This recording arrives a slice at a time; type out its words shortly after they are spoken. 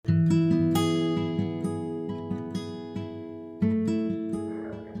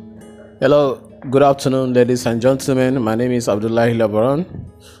Hello, good afternoon, ladies and gentlemen. My name is Abdullahi Labaran,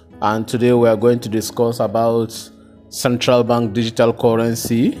 and today we are going to discuss about central bank digital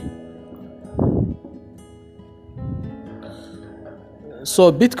currency.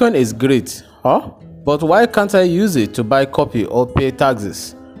 So Bitcoin is great, but why can't I use it to buy coffee or pay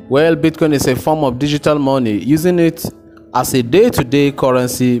taxes? Well, Bitcoin is a form of digital money. Using it as a day-to-day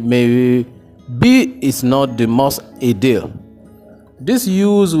currency is not the most ideal. This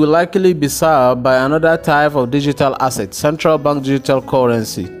use will likely be served by another type of digital asset, central bank digital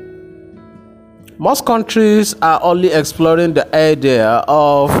currency. Most countries are only exploring the idea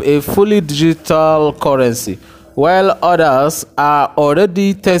of a fully digital currency, while others are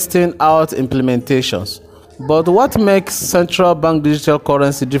already testing out implementations. But what makes central bank digital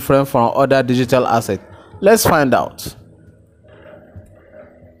currency different from other digital assets? Let's find out.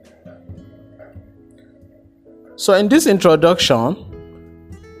 So in this introduction,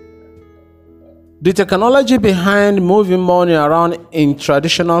 the technology behind moving money around in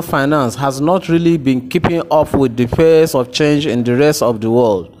traditional finance has not really been keeping up with the pace of change in the rest of the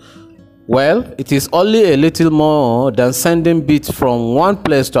world. Well, it is only a little more than sending bits from one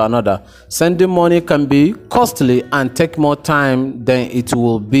place to another. Sending money can be costly and take more time than it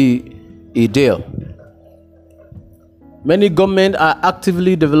will be ideal. Many governments are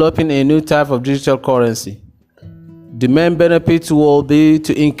actively developing a new type of digital currency. The main benefit will be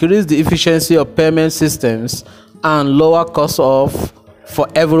to increase the efficiency of payment systems and lower costs for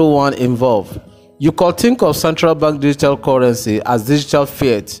everyone involved. You could think of central bank digital currency as digital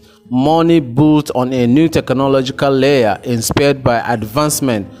fiat, money built on a new technological layer inspired by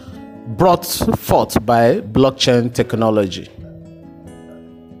advancement brought forth by blockchain technology.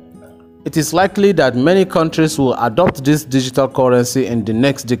 It is likely that many countries will adopt this digital currency in the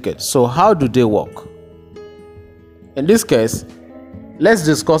next decade. So how do they work? In this case, let's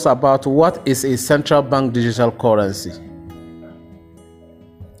discuss about what is a central bank digital currency.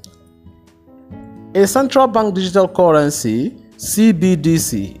 A central bank digital currency,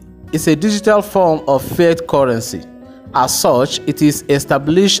 CBDC, is a digital form of fiat currency. As such, it is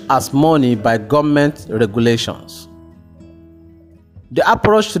established as money by government regulations. The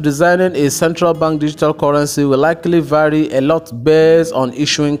approach to designing a central bank digital currency will likely vary a lot based on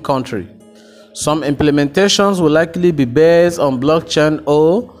issuing country. Some implementations will likely be based on blockchain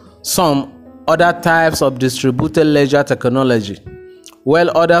or some other types of distributed ledger technology, while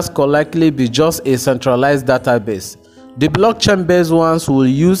others could likely be just a centralized database. The blockchain-based ones will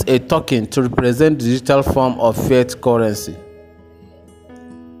use a token to represent the digital form of fiat currency.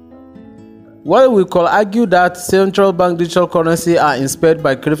 While we could argue that central bank digital currency are inspired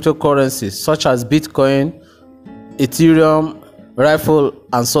by cryptocurrencies such as Bitcoin, Ethereum, Ripple,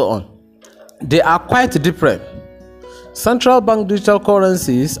 and so on, they are quite different. Central bank digital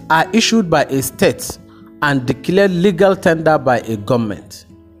currencies are issued by a state and declared legal tender by a government.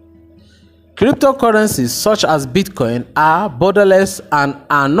 Cryptocurrencies such as Bitcoin are borderless and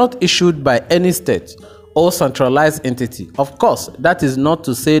are not issued by any state or centralized entity. Of course, that is not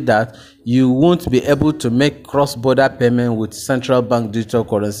to say that you won't be able to make cross-border payment with central bank digital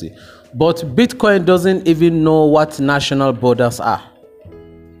currency. But Bitcoin doesn't even know what national borders are.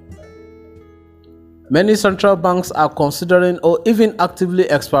 Many central banks are considering or even actively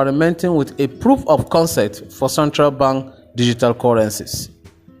experimenting with a proof of concept for central bank digital currencies.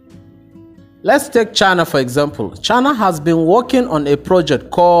 Let's take China for example. China has been working on a project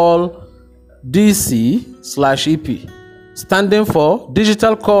called DC/EP, standing for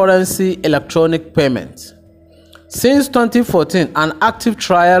Digital Currency Electronic Payment. Since 2014, an active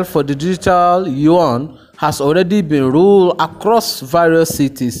trial for the digital yuan has already been rolled across various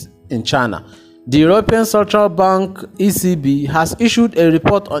cities in China. The European Central Bank (ECB) has issued a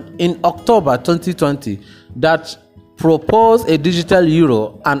report in October 2020 that proposed a digital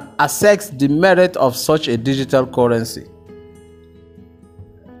euro and assesses the merit of such a digital currency.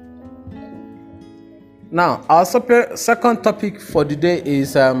 Now, our second topic for the day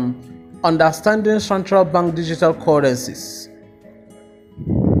is understanding central bank digital currencies.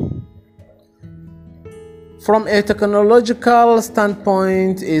 From a technological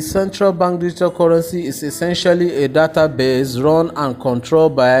standpoint, a central bank digital currency is essentially a database run and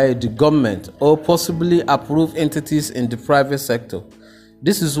controlled by the government or possibly approved entities in the private sector.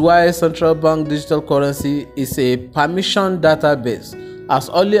 This is why central bank digital currency is a permission database, as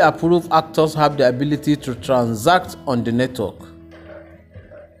only approved actors have the ability to transact on the network.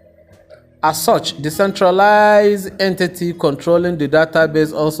 As such, the centralized entity controlling the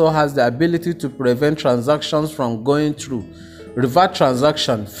database also has the ability to prevent transactions from going through, revert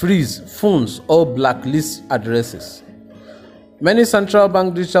transactions, freeze funds, or blacklist addresses. Many central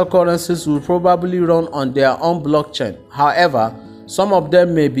bank digital currencies will probably run on their own blockchain. However, some of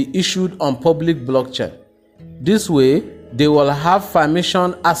them may be issued on public blockchain. This way, they will have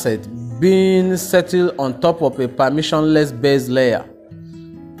permission asset being settled on top of a permissionless base layer.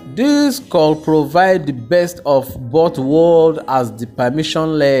 This could provide the best of both worlds, as the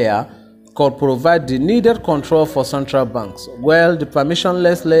permission layer could provide the needed control for central banks, while the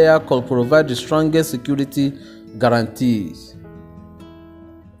permissionless layer could provide the strongest security guarantees.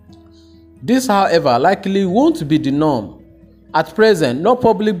 This, however, likely won't be the norm. At present, no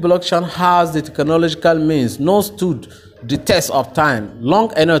public blockchain has the technological means nor stood the test of time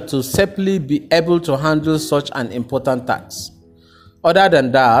long enough to safely be able to handle such an important task. Other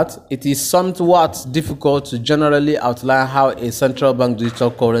than that, it is somewhat difficult to generally outline how a central bank digital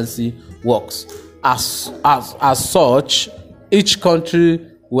currency works. As such, each country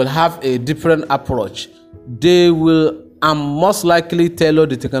will have a different approach. They will most likely tailor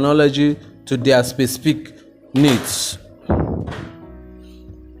the technology to their specific needs.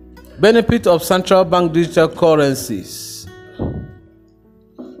 Benefit of central bank digital currencies.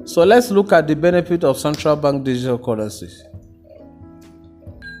 So let's look at the benefit of central bank digital currencies.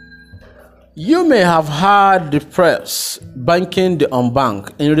 You may have heard the press banking the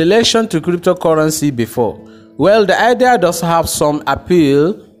unbanked in relation to cryptocurrency before. Well, the idea does have some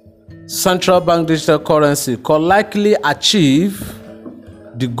appeal. Central bank digital currency could likely achieve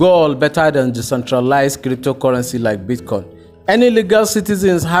the goal better than decentralized cryptocurrency like Bitcoin. Any legal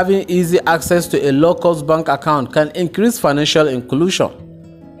citizens having easy access to a low-cost bank account can increase financial inclusion.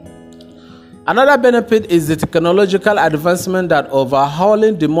 Another benefit is the technological advancement that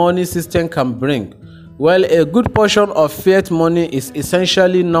overhauling the money system can bring. While a good portion of fiat money is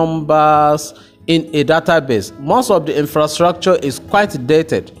essentially numbers in a database, most of the infrastructure is quite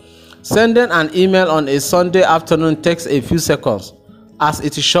dated. Sending an email on a Sunday afternoon takes a few seconds. As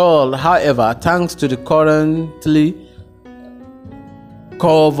it should, however, thanks to the currently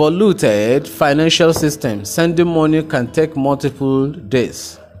convoluted financial system, sending money can take multiple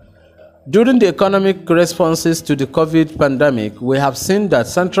days. During the economic responses to the COVID pandemic, we have seen that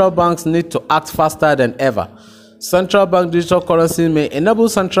central banks need to act faster than ever. Central bank digital currency may enable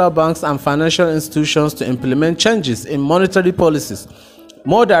central banks and financial institutions to implement changes in monetary policies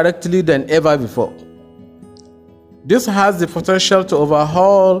more directly than ever before. This has the potential to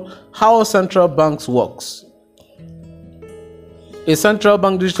overhaul how central banks works. A central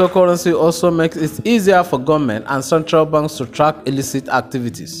bank digital currency also makes it easier for government and central banks to track illicit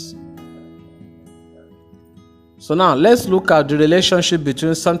activities. So now let's look at the relationship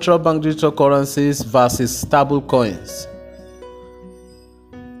between central bank digital currencies versus stable coins.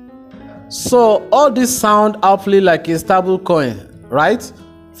 So all this sound awfully like a stable coin, right?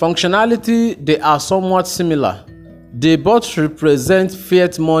 Functionality, they are somewhat similar. They both represent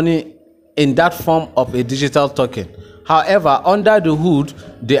fiat money in that form of a digital token. However, under the hood,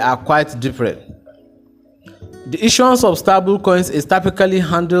 they are quite different. The issuance of stable coins is typically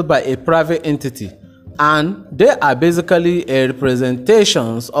handled by a private entity, and they are basically a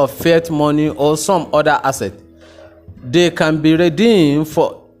representations of fiat money or some other asset. They can be redeemed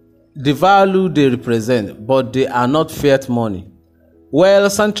for the value they represent, but they are not fiat money. While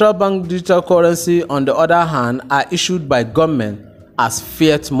central bank digital currency, on the other hand, are issued by government as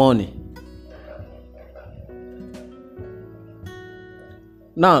fiat money.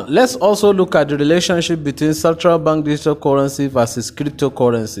 Now, let's also look at the relationship between central bank digital currency versus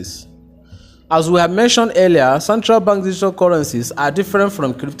cryptocurrencies. As we have mentioned earlier, central bank digital currencies are different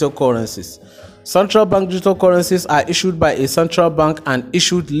from cryptocurrencies. Central bank digital currencies are issued by a central bank and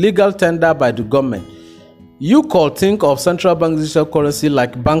issued legal tender by the government. You could think of central bank digital currency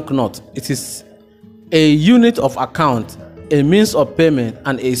like banknote. It is a unit of account, a means of payment,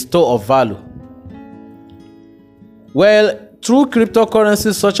 and a store of value. Well, true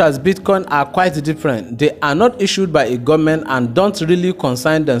cryptocurrencies such as Bitcoin are quite different. They are not issued by a government and don't really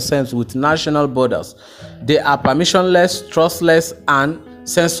concern themselves with national borders. They are permissionless, trustless, and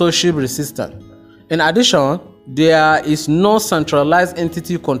censorship resistant. In addition, there is no centralized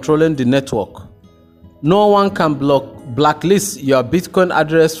entity controlling the network. No one can blacklist your Bitcoin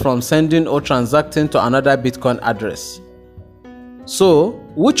address from sending or transacting to another Bitcoin address. So,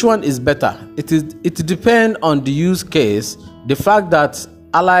 which one is better? It depends on the use case. The fact that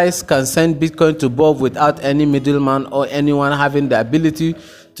allies can send Bitcoin to Bob without any middleman or anyone having the ability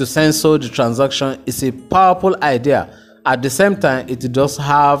to censor the transaction is a powerful idea. At the same time, it does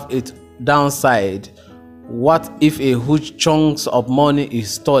have its downside. What if a huge chunk of money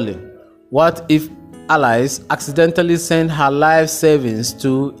is stolen? What if allies accidentally send her life savings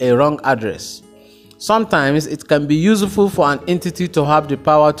to a wrong address? Sometimes it can be useful for an entity to have the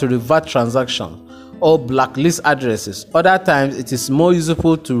power to revert transactions or blacklist addresses. Other times it is more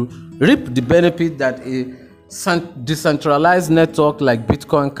useful to reap the benefit that a decentralized network like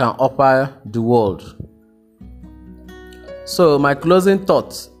Bitcoin can offer the world. So my closing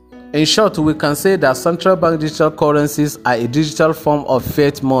thoughts. In short, we can say that central bank digital currencies are a digital form of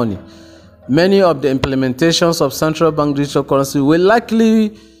fiat money. Many of the implementations of central bank digital currency will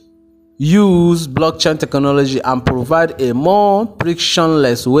likely use blockchain technology and provide a more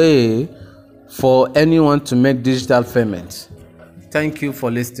frictionless way for anyone to make digital payments. Thank you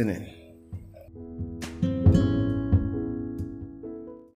for listening.